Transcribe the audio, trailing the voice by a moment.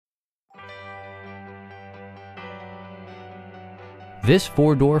This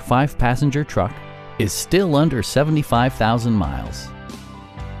 4-door, 5-passenger truck is still under 75,000 miles.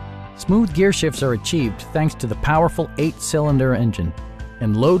 Smooth gear shifts are achieved thanks to the powerful 8-cylinder engine,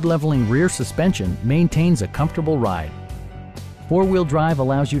 and load-leveling rear suspension maintains a comfortable ride. 4-wheel drive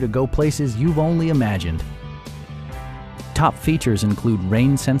allows you to go places you've only imagined. Top features include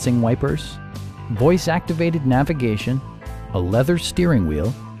rain-sensing wipers, voice-activated navigation, a leather steering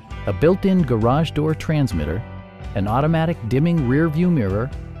wheel, a built-in garage door transmitter, an automatic dimming rear-view mirror,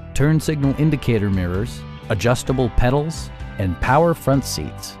 turn signal indicator mirrors, adjustable pedals, and power front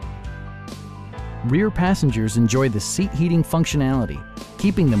seats. Rear passengers enjoy the seat heating functionality,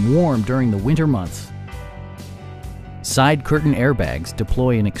 keeping them warm during the winter months. Side curtain airbags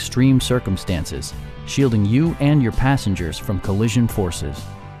deploy in extreme circumstances, shielding you and your passengers from collision forces.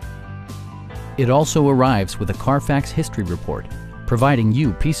 It also arrives with a Carfax history report, providing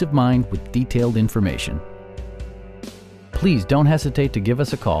you peace of mind with detailed information. Please don't hesitate to give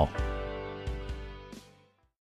us a call.